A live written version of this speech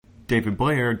David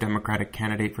Blair, Democratic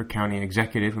candidate for county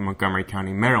executive in Montgomery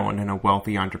County, Maryland, and a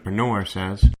wealthy entrepreneur,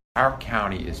 says, "Our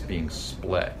county is being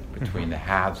split between the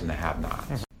haves and the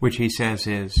have-nots." Which he says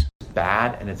is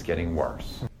bad, and it's getting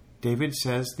worse. David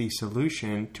says the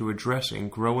solution to addressing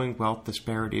growing wealth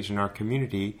disparities in our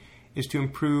community is to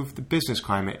improve the business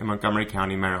climate in Montgomery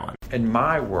County, Maryland. In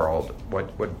my world,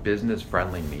 what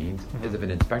business-friendly means is if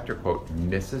an inspector, quote,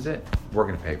 misses it, we're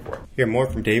going to pay for it. Hear more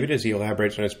from David as he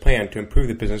elaborates on his plan to improve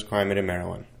the business climate in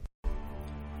Maryland.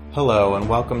 Hello and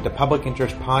welcome to Public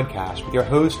Interest Podcast with your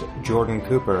host, Jordan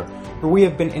Cooper, where we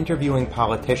have been interviewing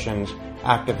politicians,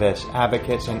 activists,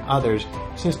 advocates, and others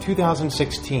since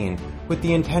 2016 with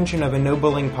the intention of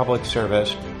ennobling public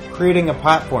service, creating a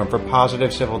platform for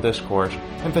positive civil discourse,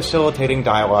 and facilitating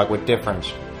dialogue with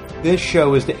difference. This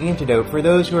show is the antidote for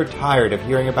those who are tired of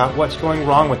hearing about what's going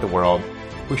wrong with the world.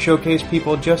 We showcase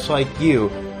people just like you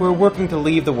who are working to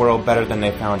leave the world better than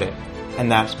they found it.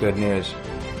 And that's good news.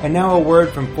 And now a word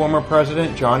from former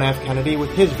President John F. Kennedy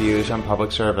with his views on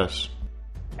public service.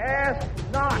 Ask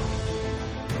not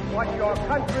what your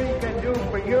country can do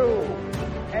for you.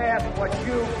 Ask what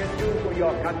you can do for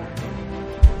your country.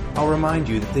 I'll remind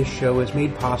you that this show is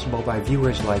made possible by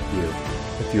viewers like you.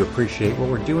 If you appreciate what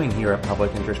we're doing here at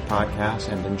Public Interest Podcast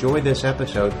and enjoy this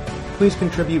episode, please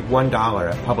contribute $1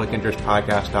 at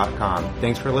publicinterestpodcast.com.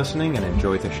 Thanks for listening and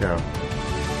enjoy the show.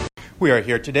 We are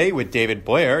here today with David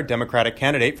Blair, Democratic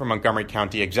candidate for Montgomery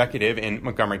County Executive in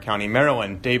Montgomery County,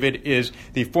 Maryland. David is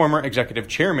the former executive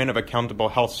chairman of Accountable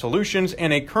Health Solutions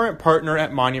and a current partner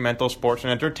at Monumental Sports and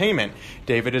Entertainment.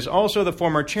 David is also the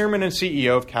former chairman and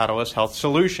CEO of Catalyst Health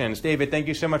Solutions. David, thank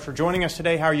you so much for joining us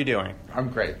today. How are you doing? I'm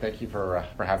great. Thank you for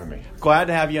having me. Glad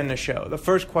to have you on the show. The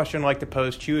first question I'd like to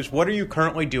pose to you is, what are you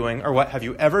currently doing or what have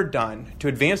you ever done to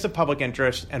advance the public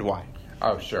interest and why?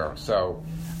 Oh, sure. So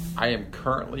I am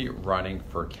currently running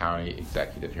for county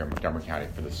executive here in Montgomery County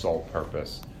for the sole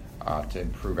purpose to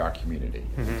improve our community.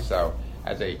 Mm-hmm. So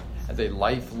as a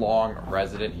lifelong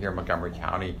resident here in Montgomery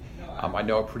County, I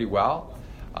know it pretty well.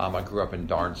 I grew up in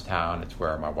Darnestown. It's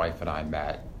where my wife and I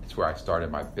met. It's where I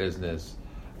started my business.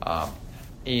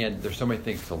 And there's so many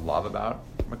things to love about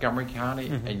Montgomery County,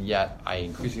 mm-hmm. and yet I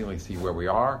increasingly see where we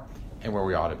are and where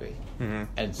we ought to be. Mm-hmm.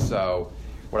 And so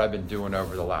what I've been doing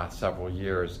over the last several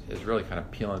years is really kind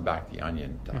of peeling back the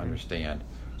onion to mm-hmm. understand,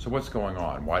 so what's going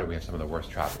on? Why do we have some of the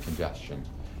worst traffic congestion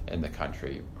in the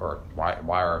country? Or why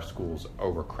are our schools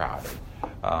overcrowded?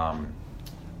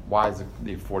 Why is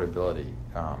the affordability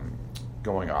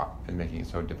going up and making it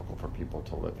so difficult for people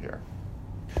to live here?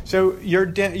 So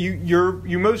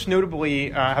you most notably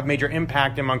have made your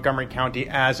impact in Montgomery County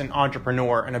as an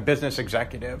entrepreneur and a business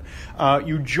executive.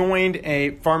 You joined a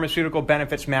pharmaceutical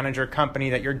benefits manager company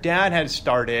that your dad had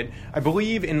started, I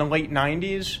believe, in the late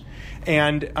 90s.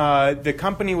 And the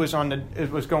company was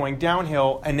going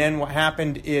downhill, and then what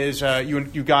happened is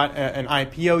you got an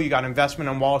IPO, you got investment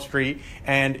on Wall Street,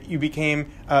 and you became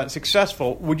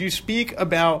successful. Would you speak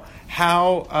about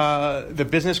how the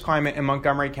business climate in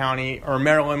Montgomery County or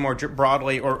Maryland more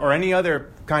broadly, or any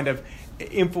other kind of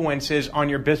influences on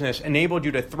your business enabled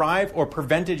you to thrive or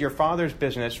prevented your father's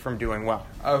business from doing well?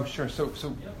 Oh, sure.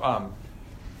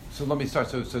 So let me start.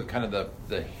 So kind of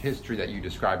the history that you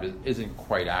described isn't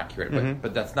quite accurate, but, mm-hmm.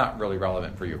 but that's not really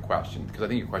relevant for your question, because I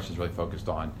think your question is really focused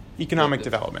on economic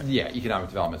development. Yeah, economic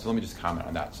development. So let me just comment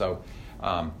on that. So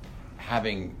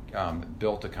having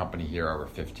built a company here over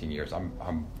 15 years,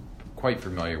 I'm quite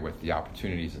familiar with the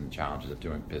opportunities and the challenges of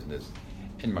doing business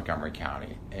in Montgomery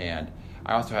County. And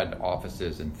I also had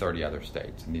offices in 30 other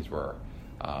states, and these were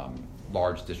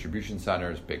large distribution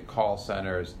centers, big call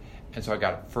centers. And so I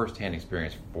got firsthand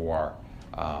experience for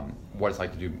what it's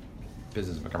like to do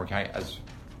business in Montgomery County as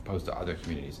opposed to other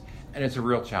communities. And it's a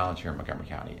real challenge here in Montgomery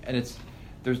County. And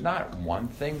there's not one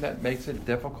thing that makes it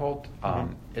difficult.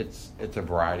 Mm-hmm. It's a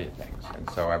variety of things. And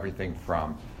so everything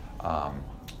from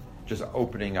just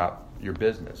opening up your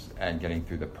business and getting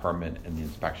through the permit and the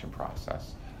inspection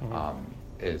process mm-hmm.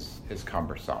 Is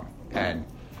cumbersome. And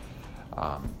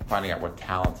finding out what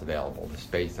talent's available, the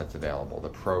space that's available, the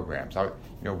programs.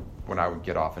 When I would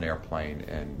get off an airplane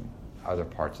in other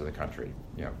parts of the country,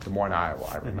 Des Moines, Iowa,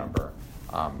 I remember,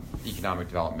 economic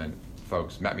development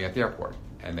folks met me at the airport,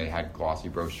 and they had glossy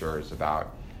brochures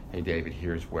about, hey, David,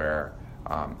 here's where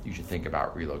you should think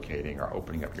about relocating or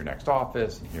opening up your next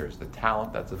office, and here's the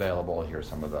talent that's available, here's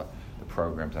some of the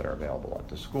programs that are available at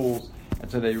the schools.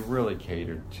 And so they really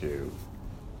catered to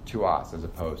us as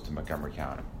opposed to Montgomery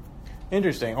County.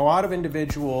 Interesting. A lot of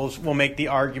individuals will make the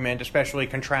argument, especially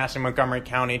contrasting Montgomery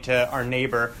County to our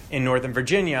neighbor in Northern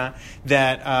Virginia,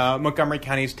 that Montgomery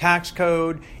County's tax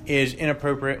code is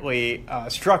inappropriately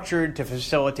structured to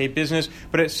facilitate business.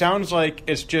 But it sounds like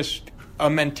it's just a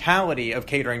mentality of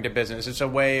catering to business. It's a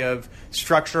way of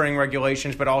structuring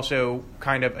regulations, but also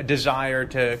kind of a desire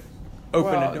to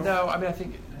open a door. No, I mean, I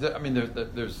think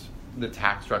there's the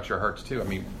tax structure hurts too. I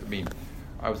mean,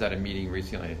 I was at a meeting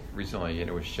recently, and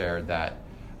it was shared that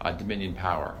Dominion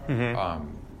Power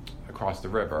across the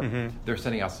river, they're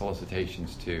sending out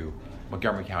solicitations to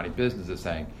Montgomery County businesses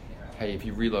saying, hey, if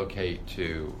you relocate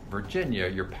to Virginia,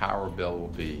 your power bill will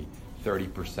be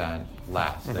 30%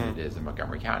 less than it is in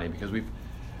Montgomery County, because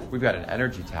we've got an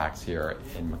energy tax here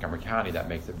in Montgomery County that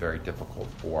makes it very difficult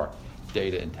for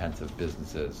data-intensive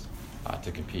businesses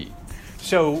to compete.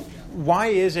 So why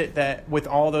is it that with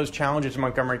all those challenges in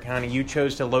Montgomery County, you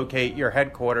chose to locate your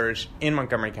headquarters in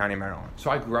Montgomery County, Maryland?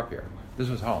 So I grew up here. This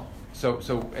was home. So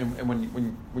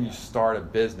when you start a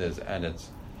business and it's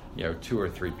 2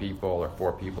 or 3 people or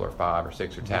 4 people or 5 or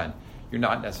 6 or 10, you're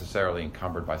not necessarily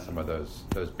encumbered by some of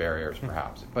those barriers,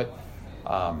 perhaps. But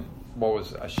what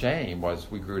was a shame was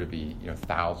we grew to be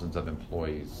thousands of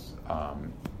employees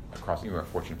across. We're a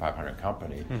Fortune 500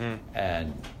 company,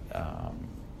 and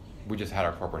we just had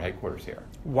our corporate headquarters here.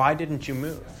 Why didn't you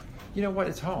move? You know what?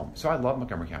 It's home. So I love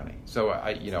Montgomery County. So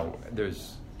I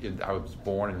was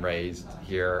born and raised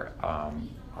here.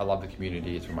 I love the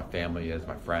community. It's where my family is,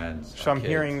 my friends. So I'm kids.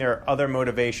 hearing there are other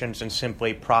motivations than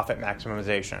simply profit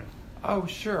maximization. Oh,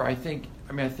 sure. I think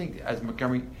as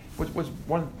Montgomery, what's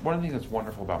one of the things that's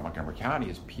wonderful about Montgomery County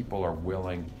is people are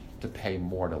willing to pay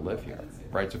more to live here,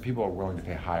 right? So people are willing to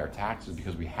pay higher taxes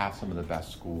because we have some of the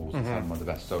best schools and some of the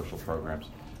best social programs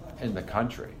in the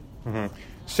country.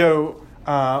 So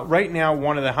right now,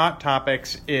 one of the hot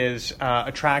topics is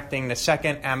attracting the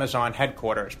second Amazon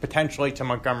headquarters, potentially to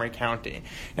Montgomery County.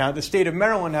 Now, the state of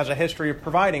Maryland has a history of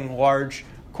providing large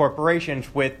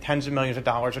corporations with tens of millions of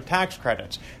dollars of tax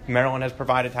credits. Maryland has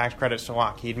provided tax credits to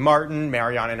Lockheed Martin,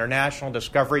 Marriott International,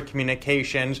 Discovery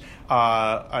Communications,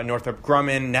 Northrop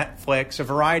Grumman, Netflix, a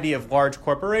variety of large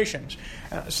corporations.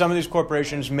 Some of these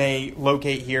corporations may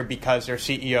locate here because their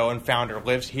CEO and founder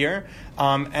lives here,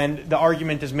 and the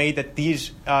argument is made that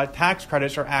these tax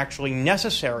credits are actually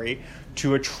necessary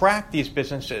to attract these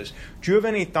businesses. Do you have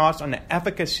any thoughts on the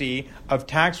efficacy of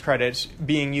tax credits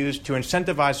being used to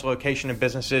incentivize the location of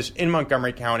businesses in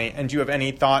Montgomery County? And do you have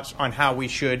any thoughts on how we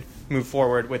should move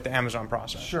forward with the Amazon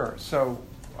process? Sure. So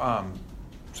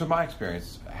my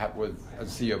experience with as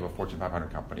CEO of a Fortune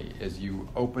 500 company is you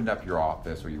opened up your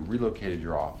office or you relocated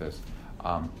your office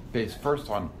based first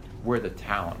on where the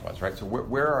talent was, right? So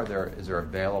where is there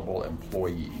available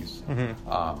employees?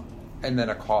 And then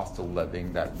a cost of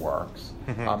living that works.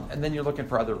 And then you're looking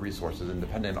for other resources, and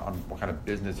depending on what kind of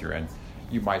business you're in,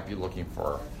 you might be looking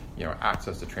for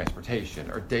access to transportation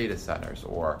or data centers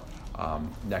or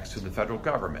next to the federal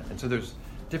government. And so there's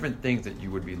different things that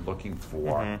you would be looking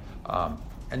for,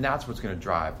 and that's what's going to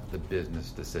drive the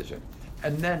business decision.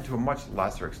 And then to a much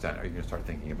lesser extent, are you going to start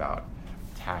thinking about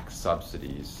tax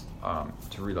subsidies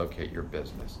to relocate your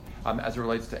business? As it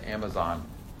relates to Amazon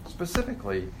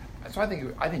specifically, so I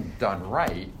think done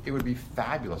right, it would be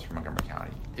fabulous for Montgomery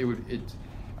County.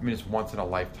 It's once in a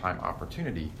lifetime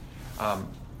opportunity.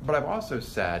 But I've also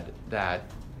said that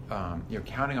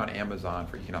counting on Amazon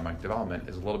for economic development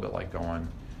is a little bit like going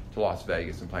to Las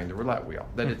Vegas and playing the roulette wheel.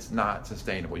 That it's not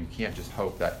sustainable. You can't just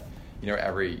hope that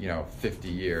every 50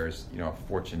 years a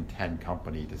Fortune 10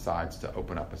 company decides to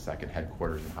open up a second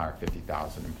headquarters and hire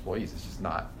 50,000 employees. It's just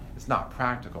not. It's not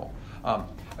practical. And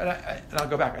I'll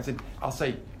go back. I'll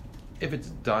say. If it's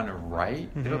done right,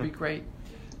 it'll be great,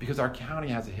 because our county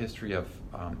has a history of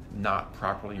not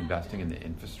properly investing in the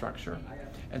infrastructure.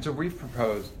 And so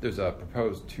there's a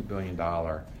proposed $2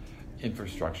 billion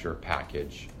infrastructure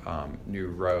package, new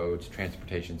roads,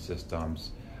 transportation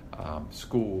systems,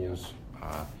 schools,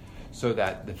 so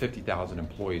that the 50,000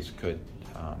 employees could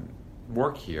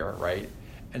work here, right?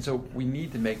 And so we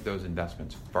need to make those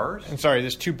investments first. And sorry,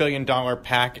 this $2 billion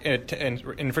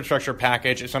infrastructure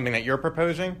package is something that you're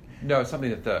proposing? No, it's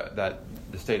something that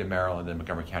the state of Maryland and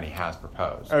Montgomery County has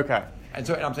proposed. Okay. And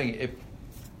I'm saying if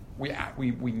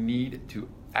we need to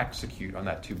execute on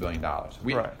that $2 billion. Right.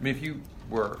 I mean, if you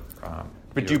were...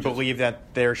 But do you believe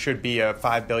that there should be a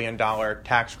 $5 billion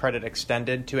tax credit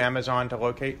extended to Amazon to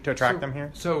attract them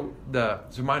here? So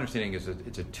my understanding is that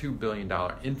it's a $2 billion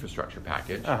infrastructure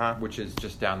package, which is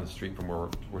just down the street from where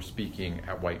we're speaking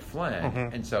at White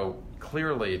Flint. And so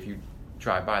clearly, if you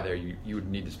drive by there, you would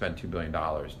need to spend $2 billion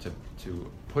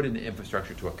to put in the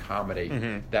infrastructure to accommodate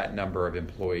that number of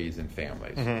employees and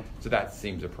families. So that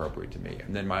seems appropriate to me.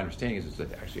 And then my understanding is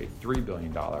it's actually a $3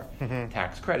 billion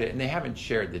tax credit, and they haven't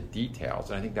shared the details.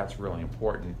 And I think that's really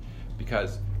important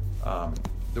because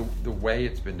the way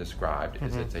it's been described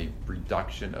is it's a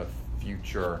reduction of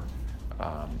future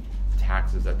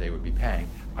taxes that they would be paying.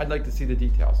 I'd like to see the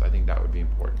details. I think that would be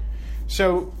important.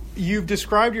 So you've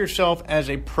described yourself as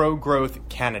a pro-growth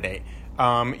candidate.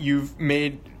 You've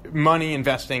made money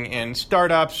investing in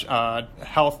startups,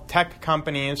 health tech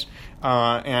companies,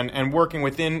 and working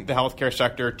within the healthcare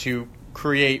sector to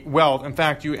create wealth. In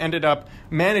fact, you ended up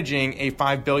managing a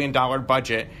 $5 billion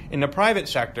budget in the private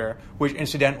sector, which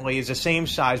incidentally is the same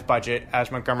size budget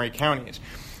as Montgomery County's.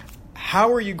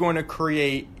 How are you going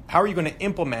to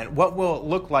implement, what will it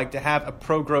look like to have a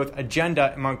pro-growth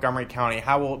agenda in Montgomery County?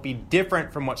 How will it be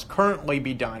different from what's currently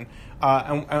be done,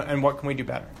 and what can we do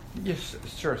better? Yes,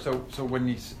 sure. So when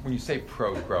you say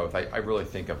pro-growth, I really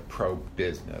think of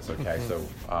pro-business, okay? So,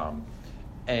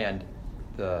 and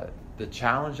the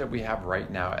challenge that we have right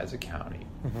now as a county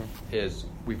is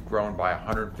we've grown by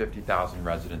 150,000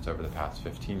 residents over the past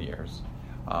 15 years,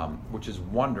 which is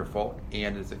wonderful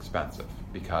and is expensive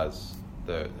because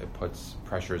it puts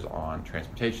pressures on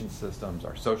transportation systems,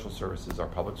 our social services, our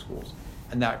public schools,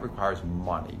 and that requires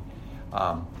money.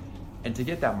 And to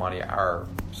get that money, our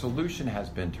solution has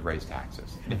been to raise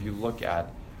taxes. And if you look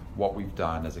at what we've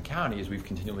done as a county is we've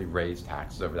continually raised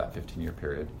taxes over that 15-year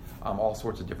period, all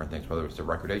sorts of different things, whether it's the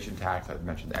recordation tax, I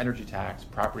mentioned the energy tax,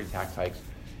 property tax hikes,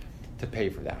 to pay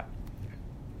for that.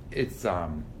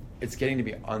 It's getting to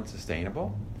be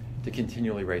unsustainable to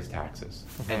continually raise taxes.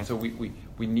 And so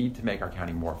we need to make our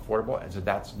county more affordable, and so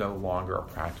that's no longer a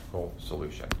practical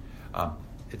solution.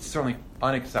 It's certainly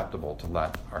unacceptable to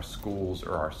let our schools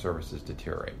or our services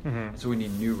deteriorate. So we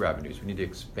need new revenues. We need to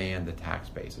expand the tax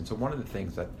base. And so one of the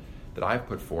things that I've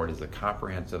put forward is a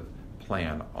comprehensive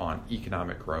plan on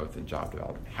economic growth and job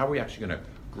development. How are we actually going to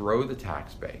grow the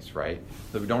tax base, right?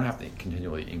 So we don't have to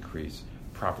continually increase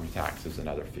property taxes and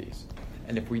other fees.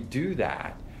 And if we do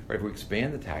that, or if we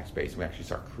expand the tax base and we actually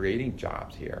start creating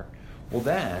jobs here, well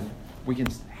then we can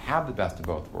have the best of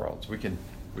both worlds. We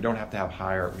don't have to have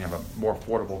we have a more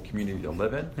affordable community to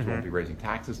live in, we won't be raising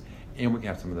taxes, and we can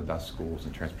have some of the best schools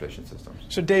and transportation systems.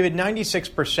 So David,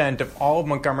 96% of all of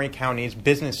Montgomery County's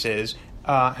businesses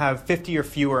have 50 or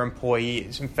fewer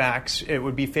employees. In fact, it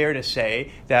would be fair to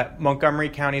say that Montgomery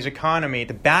County's economy,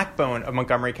 the backbone of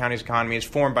Montgomery County's economy, is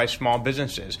formed by small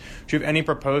businesses. Do you have any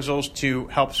proposals to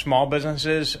help small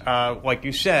businesses? Like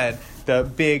you said, the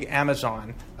big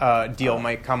Amazon deal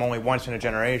might come only once in a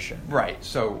generation. Right.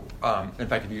 So, in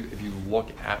fact, if you look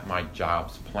at my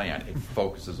jobs plan, it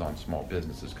focuses on small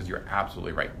businesses because you're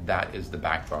absolutely right. That is the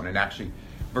backbone. And actually,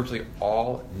 virtually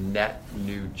all net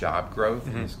new job growth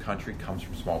in this country comes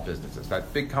from small businesses.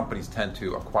 That big companies tend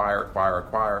to acquire,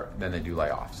 then they do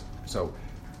layoffs. So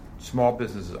small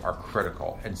businesses are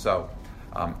critical. And so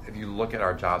if you look at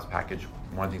our jobs package,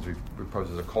 one of the things we propose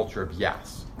is a culture of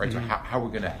yes, right? So how are we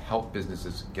going to help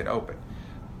businesses get open?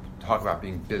 Talk about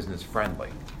being business friendly.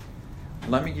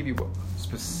 Let me give you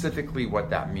specifically what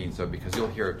that means, though, because you'll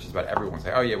hear just about everyone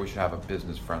say, oh yeah, we should have a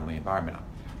business friendly environment.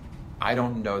 I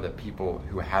don't know that people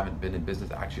who haven't been in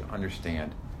business actually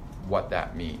understand what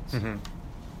that means.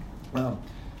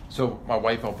 So my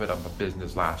wife opened up a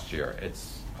business last year.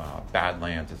 It's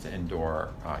Badlands. It's an indoor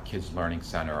kids learning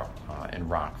center in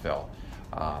Rockville.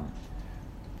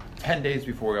 10 days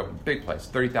before we opened, big place,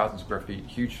 30,000 square feet,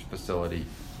 huge facility.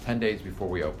 10 days before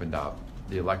we opened up,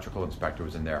 the electrical inspector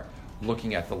was in there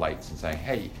looking at the lights and saying,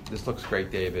 hey, this looks great,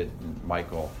 David and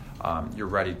Michael. You're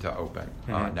ready to open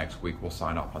next week. We'll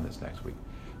sign off on this next week.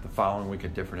 The following week, a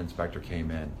different inspector came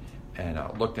in and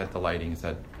looked at the lighting and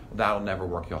said, well, that'll never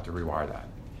work. You'll have to rewire that.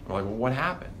 We're like, well, what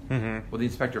happened? Well, the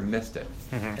inspector missed it.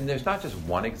 And there's not just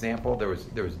one example. There was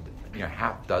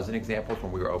half dozen examples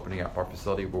when we were opening up our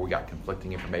facility where we got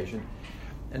conflicting information.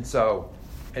 And so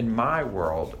in my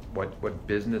world, what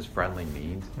business friendly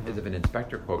means is if an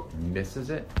inspector, quote, misses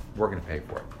it, we're going to pay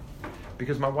for it.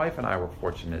 Because my wife and I were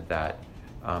fortunate that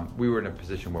we were in a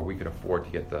position where we could afford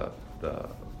to get the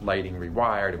lighting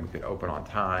rewired and we could open on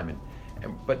time.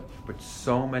 But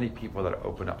so many people that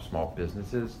open up small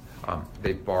businesses,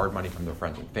 they borrowed money from their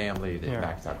friends and family, they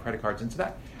maxed out credit cards, and so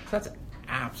that's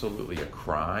absolutely a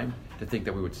crime to think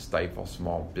that we would stifle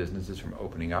small businesses from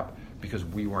opening up because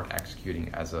we weren't executing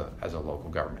as a local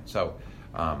government. So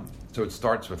it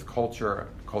starts with culture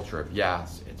of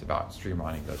yes. It's about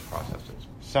streamlining those processes.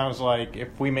 Sounds like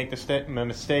if we make a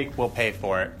mistake, we'll pay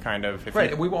for it, kind of.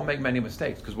 Right, and we won't make many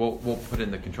mistakes because we'll put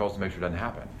in the controls to make sure it doesn't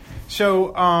happen.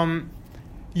 So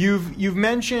You've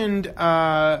mentioned.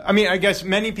 I guess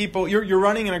many people. You're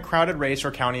running in a crowded race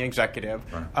for county executive,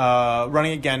 Right.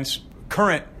 Running against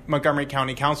current Montgomery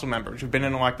County Council members who've been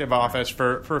in elective office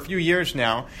for a few years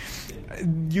now.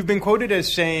 You've been quoted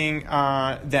as saying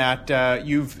that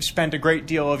you've spent a great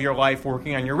deal of your life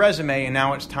working on your resume, and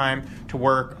now it's time to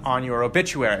work on your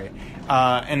obituary.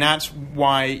 And that's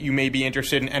why you may be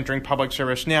interested in entering public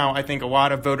service now. I think a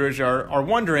lot of voters are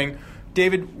wondering,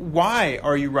 David, why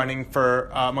are you running for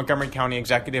Montgomery County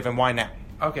Executive, and why now?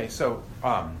 Okay, so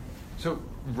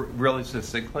really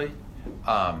succinctly,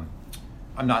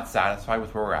 I'm not satisfied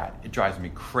with where we're at. It drives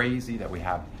me crazy that we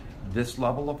have this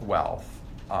level of wealth,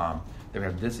 that we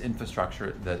have this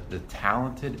infrastructure, the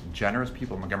talented, generous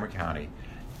people in Montgomery County,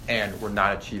 and we're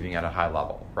not achieving at a high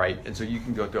level, right? And so you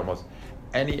can go through almost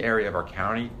any area of our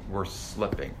county, we're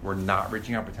slipping. We're not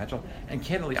reaching our potential. And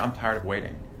candidly, I'm tired of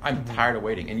waiting. I'm tired of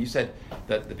waiting. And you said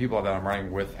that the people that I'm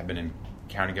running with have been in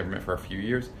county government for a few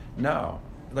years. No,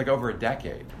 like over a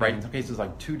decade, right? In some cases,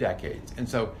 like 2 decades. And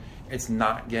so it's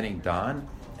not getting done.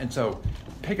 And so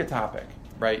pick a topic,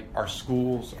 right? Our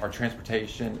schools, our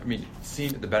transportation,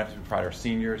 the benefits we provide our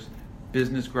seniors,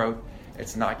 business growth,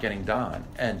 it's not getting done.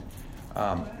 And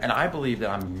I believe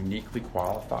that I'm uniquely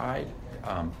qualified.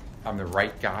 I'm the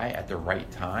right guy at the right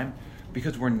time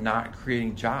because we're not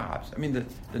creating jobs.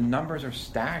 The numbers are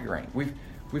staggering.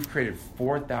 We've created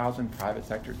 4,000 private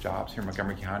sector jobs here in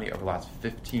Montgomery County over the last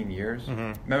 15 years.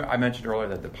 Mm-hmm. Remember, I mentioned earlier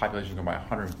that the population is going by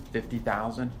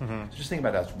 150,000. Mm-hmm. So just think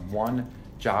about that. That's one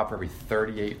job for every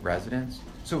 38 residents.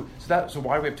 So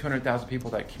why do we have 200,000 people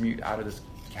that commute out of this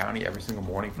county every single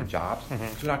morning for jobs? Mm-hmm.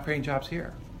 So we're not creating jobs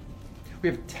here. We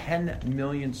have 10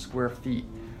 million square feet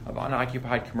of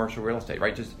unoccupied commercial real estate,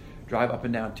 right? Just drive up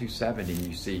and down 270 and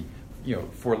you see,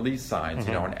 for lease signs,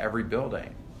 mm-hmm. In every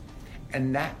building.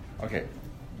 And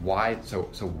why? So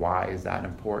why is that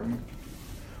important?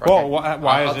 Okay. Well,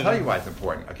 why is it? I'll tell you why it's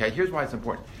important. Okay, here's why it's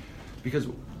important. Because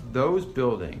those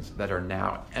buildings that are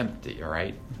now empty, all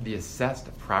right, the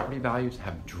assessed property values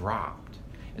have dropped.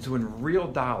 And so in real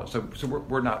dollars, so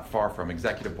we're not far from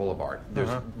Executive Boulevard. There's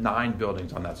 9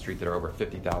 buildings on that street that are over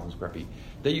 50,000 square feet.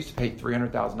 They used to pay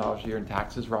 $300,000 a year in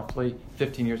taxes roughly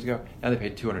 15 years ago. Now they pay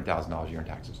 $200,000 a year in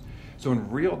taxes. So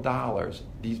in real dollars,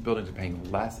 these buildings are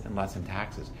paying less and less in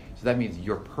taxes. So that means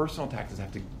your personal taxes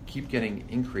have to keep getting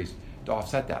increased to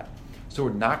offset that. So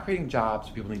we're not creating jobs,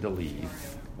 people need to leave.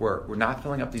 We're not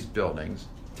filling up these buildings.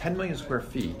 10 million square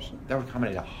feet, that would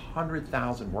accommodate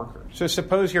 100,000 workers. So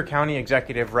suppose you're county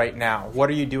executive right now. What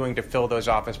are you doing to fill those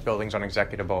office buildings on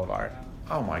Executive Boulevard?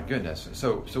 Oh my goodness.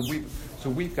 So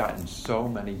we've gotten so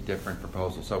many different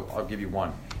proposals. So I'll give you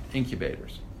one.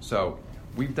 Incubators. So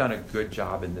we've done a good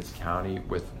job in this county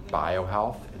with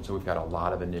biohealth, and so we've got a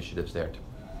lot of initiatives there.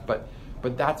 But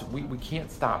that's we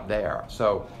can't stop there.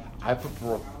 So I put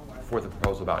forth a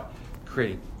proposal about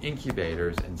creating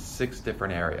incubators in 6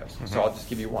 different areas. Mm-hmm. So I'll just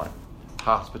give you one.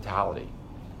 Hospitality.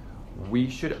 We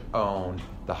should own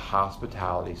the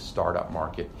hospitality startup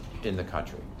market in the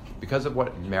country. Because of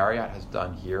what Marriott has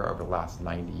done here over the last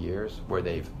 90 years, where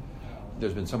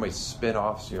there's been so many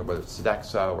spin-offs, whether it's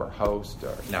Sodexo or Host,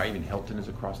 or now even Hilton is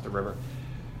across the river.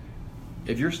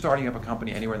 If you're starting up a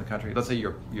company anywhere in the country, let's say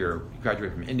you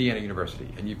graduate from Indiana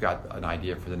University and you've got an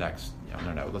idea for the next,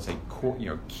 let's say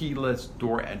keyless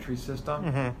door entry system,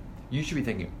 mm-hmm. you should be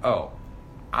thinking,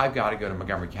 I've got to go to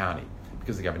Montgomery County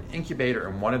because they have an incubator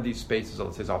in one of these spaces,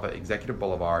 let's say it's off of Executive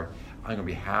Boulevard. I'm going to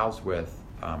be housed with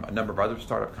a number of other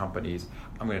startup companies.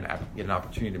 I'm going to get an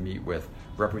opportunity to meet with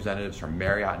representatives from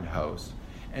Marriott and Host.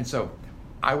 And so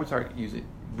I would start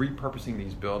repurposing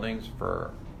these buildings for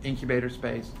incubator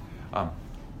space.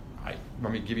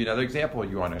 Let me give you another example.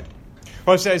 You want to?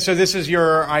 Well, so this is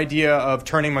your idea of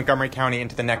turning Montgomery County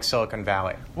into the next Silicon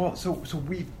Valley. Well, so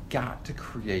we've got to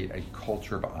create a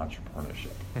culture of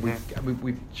entrepreneurship. Mm-hmm.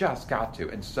 We've just got to.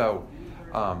 And so,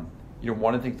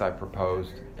 one of the things I've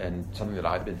proposed and something that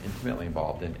I've been intimately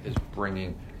involved in is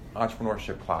bringing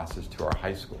entrepreneurship classes to our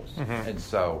high schools. Mm-hmm. And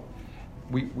so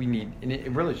we need, and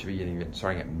it really should be even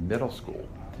starting at middle school,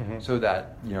 mm-hmm. so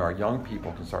that our young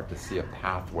people can start to see a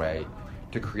pathway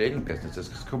to creating businesses.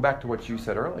 Because go back to what you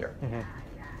said earlier. Mm-hmm.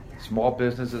 Small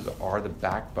businesses are the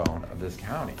backbone of this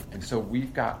county. And so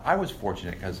I was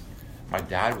fortunate because my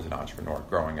dad was an entrepreneur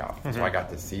growing up, mm-hmm. so I got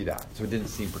to see that. So it didn't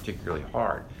seem particularly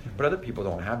hard. But other people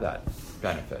don't have that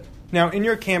benefit. Now, in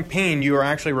your campaign, you are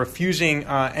actually refusing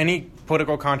any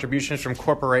political contributions from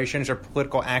corporations or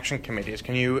political action committees.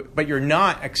 But you're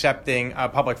not accepting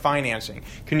public financing.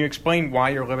 Can you explain why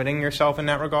you're limiting yourself in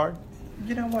that regard?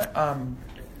 You know what?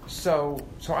 So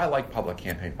I like public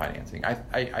campaign financing.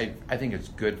 I think it's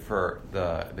good for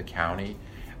the county.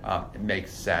 It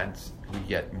makes sense. We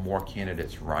get more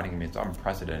candidates running. I mean, it's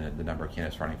unprecedented, the number of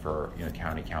candidates running for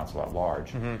county council at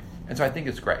large. And so I think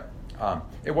it's great.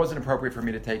 It wasn't appropriate for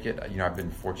me to take it. I've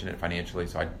been fortunate financially,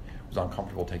 so I was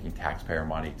uncomfortable taking taxpayer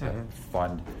money to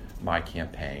fund my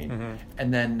campaign.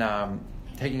 And then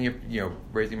taking it,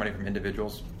 raising money from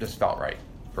individuals just felt right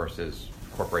versus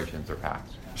corporations or PACs.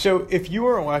 So if you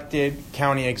were elected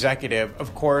county executive,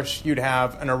 of course, you'd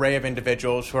have an array of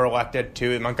individuals who are elected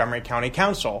to the Montgomery County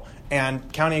Council.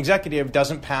 And county executive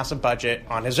doesn't pass a budget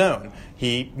on his own.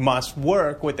 He must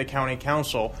work with the county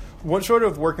council. What sort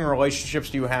of working relationships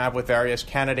do you have with various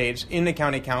candidates in the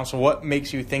county council? What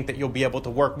makes you think that you'll be able to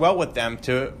work well with them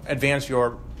to advance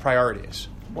your priorities?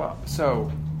 Well,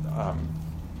 so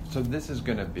this is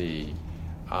going to be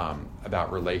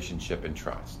about relationship and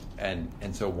trust.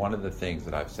 And so one of the things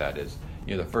that I've said is,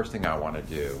 the first thing I want to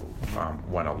do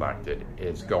when elected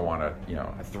is go on a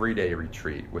 3-day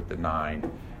retreat with the 9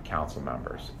 council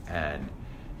members, and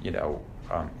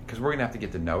because we're going to have to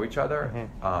get to know each other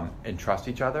and trust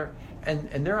each other,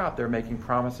 and they're out there making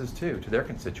promises too to their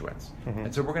constituents,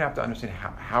 and so we're going to have to understand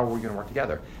how are we going to work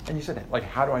together. And you said, like,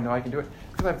 how do I know I can do it?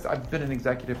 Because I've been an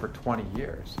executive for 20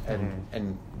 years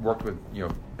and worked with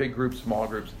big groups, small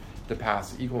groups, to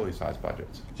pass equally sized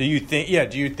budgets. Do you think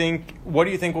what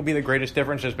do you think will be the greatest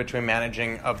differences between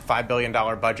managing a $5 billion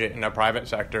budget in the private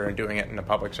sector and doing it in the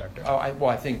public sector?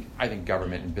 I think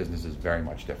government and business is very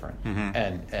much different,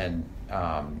 and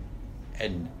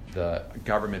the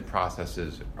government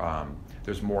processes.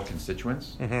 There's more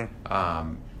constituents.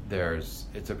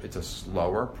 It's a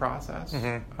slower process.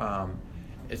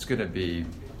 It's going to be.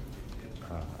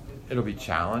 It'll be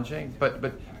challenging, but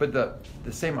the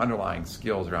same underlying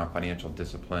skills around financial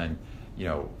discipline,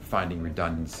 finding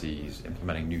redundancies,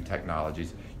 implementing new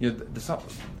technologies, many of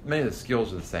the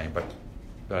skills are the same, but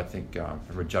I think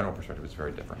from a general perspective, it's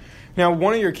very different. Now,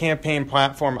 one of your campaign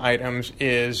platform items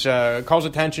is calls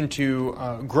attention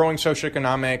to growing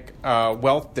socioeconomic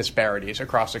wealth disparities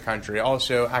across the country,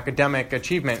 also academic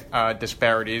achievement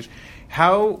disparities.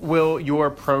 How will your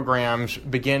programs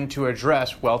begin to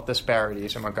address wealth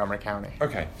disparities in Montgomery County?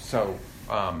 Okay, so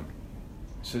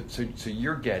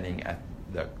you're getting at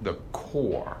the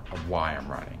core of why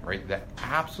I'm running, right? The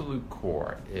absolute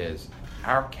core is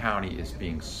our county is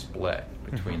being split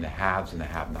between the haves and the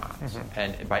have-nots,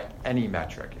 and by any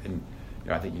metric. And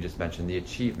I think you just mentioned the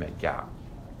achievement gap,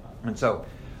 and so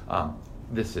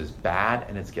this is bad,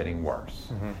 and it's getting worse.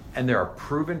 And there are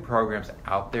proven programs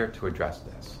out there to address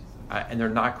this. And they're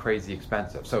not crazy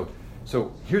expensive. So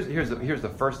here's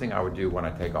the first thing I would do when I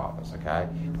take office. Okay,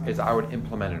 is I would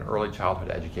implement an early childhood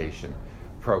education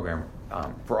program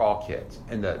for all kids.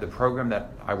 And the program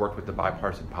that I worked with the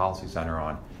Bipartisan Policy Center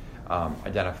on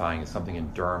identifying is something in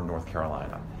Durham, North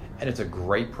Carolina, and it's a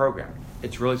great program.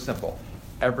 It's really simple.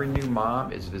 Every new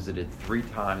mom is visited 3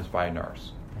 times by a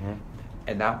nurse,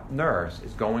 and that nurse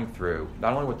is going through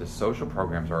not only what the social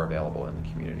programs are available in the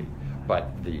community,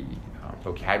 but the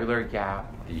vocabulary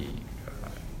gap, the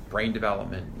brain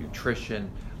development, nutrition,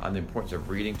 the importance of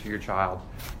reading to your child.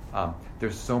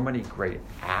 There's so many great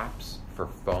apps for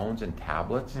phones and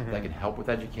tablets that can help with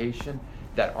education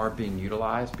that aren't being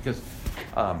utilized, because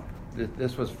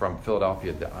this was from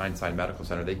Philadelphia, the Einstein Medical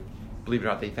Center. They, believe it or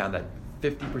not, they found that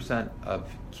 50% of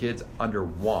kids under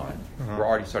 1 were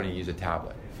already starting to use a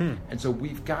tablet. And so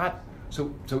we've got,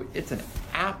 so it's an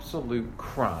absolute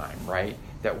crime, right,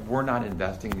 that we're not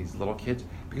investing in these little kids.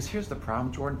 Because here's the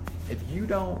problem, Jordan. If you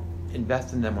don't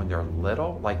invest in them when they're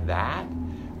little, like that,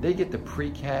 they get to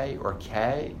pre-K or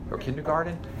K or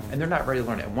kindergarten, and they're not ready to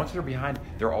learn it. And once they're behind,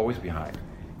 they're always behind.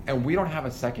 And we don't have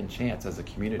a second chance as a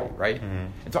community, right?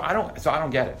 And so I don't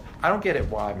get it. I don't get it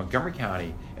why Montgomery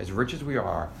County, as rich as we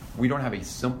are, we don't have a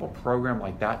simple program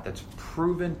like that that's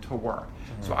proven to work.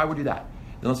 So I would do that.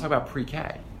 Then let's talk about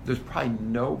pre-K. There's probably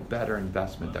no better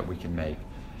investment that we can make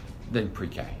than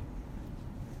pre-K.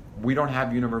 We don't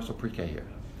have universal pre-K here.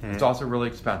 It's also really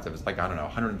expensive. It's like, I don't know,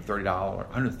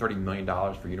 $130 million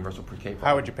for universal pre-K program.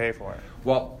 How would you pay for it?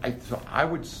 Well, I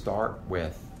would start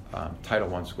with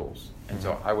Title I schools. And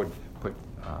so I would put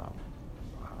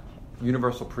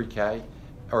universal pre-K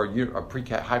or a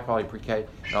pre-K, high-quality pre-K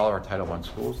in all of our Title I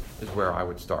schools is where I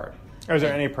would start. Is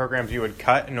there any programs you would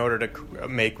cut in order to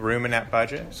make room in that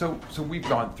budget? So we've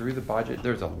gone through the budget.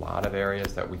 There's a lot of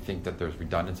areas that we think that there's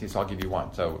redundancy. So I'll give you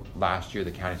one. So last year the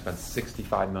county spent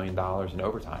 $65 million in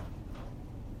overtime.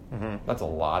 That's a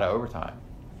lot of overtime.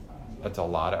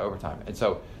 And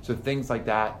so things like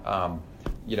that.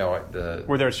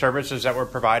 Were there services that were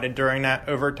provided during that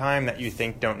overtime that you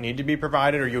think don't need to be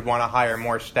provided, or you'd want to hire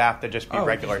more staff to just be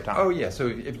regular time? Oh yeah. So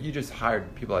if you just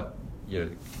hired people at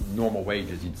normal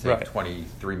wages, you'd save Right.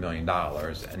 $23 million,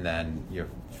 and then you're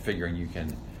figuring you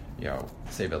can,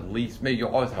 save at least, maybe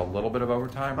you'll always have a little bit of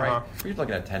overtime, right? Uh-huh. But you're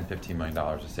looking at $10-15 million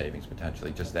of savings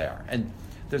potentially just there. And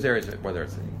there's areas, whether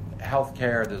it's in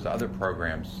healthcare, there's other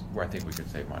programs where I think we could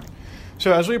save money.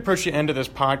 So as we approach the end of this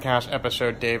podcast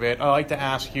episode, David, I'd like to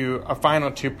ask you a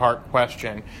final two-part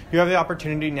question. You have the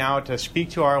opportunity now to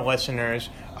speak to our listeners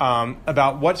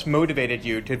about what's motivated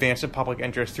you to advance the public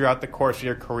interest throughout the course of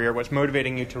your career, what's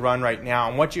motivating you to run right now,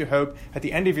 and what you hope at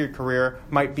the end of your career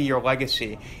might be your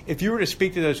legacy. If you were to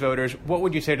speak to those voters, what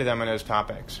would you say to them on those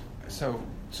topics? So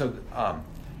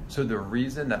the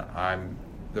reason that I'm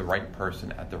the right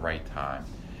person at the right time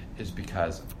is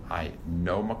because I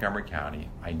know Montgomery County,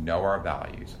 I know our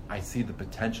values, I see the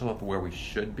potential of where we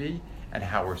should be and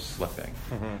how we're slipping.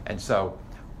 Mm-hmm.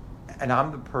 And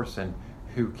I'm the person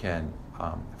who can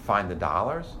find the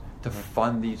dollars to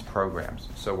fund these programs.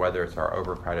 So whether it's our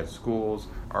overcrowded schools,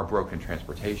 our broken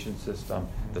transportation system,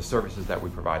 the services that we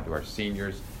provide to our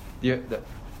seniors, the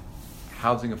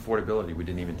housing affordability we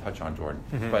didn't even touch on, Jordan,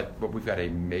 mm-hmm. but we've got a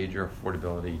major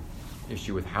affordability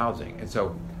issue with housing. And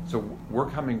so we're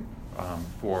coming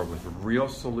forward with real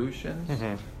solutions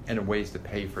mm-hmm. and ways to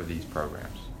pay for these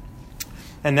programs.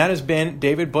 And that has been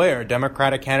David Blair,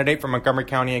 Democratic candidate for Montgomery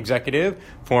County Executive,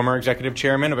 former executive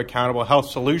chairman of Accountable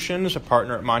Health Solutions, a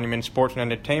partner at Monument Sports and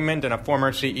Entertainment, and a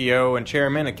former CEO and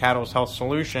chairman at Catalyst Health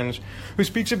Solutions, who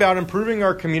speaks about improving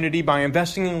our community by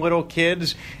investing in little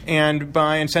kids and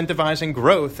by incentivizing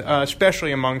growth,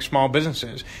 especially among small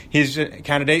businesses. He's a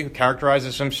candidate who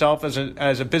characterizes himself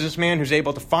as a businessman who's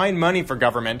able to find money for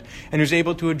government and who's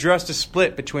able to address the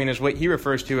split between what he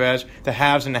refers to as the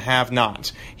haves and the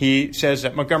have-nots. He says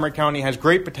that Montgomery County has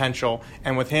great potential,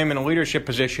 and with him in a leadership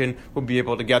position, we'll be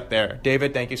able to get there.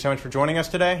 David, thank you so much for joining us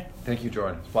today. Thank you,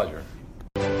 Jordan. It's a pleasure.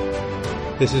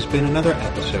 This has been another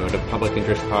episode of Public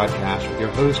Interest Podcast with your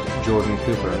host, Jordan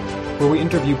Cooper, where we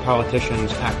interview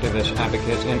politicians, activists,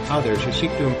 advocates, and others who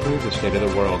seek to improve the state of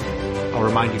the world. I'll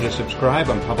remind you to subscribe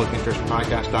on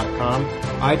publicinterestpodcast.com,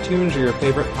 iTunes, or your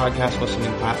favorite podcast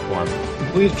listening platform.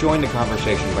 And please join the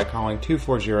conversation by calling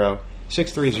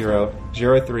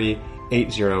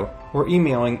 240-630-0380 or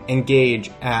emailing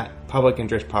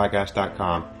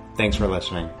engage@publicinterestpodcast.com. Thanks for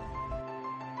listening.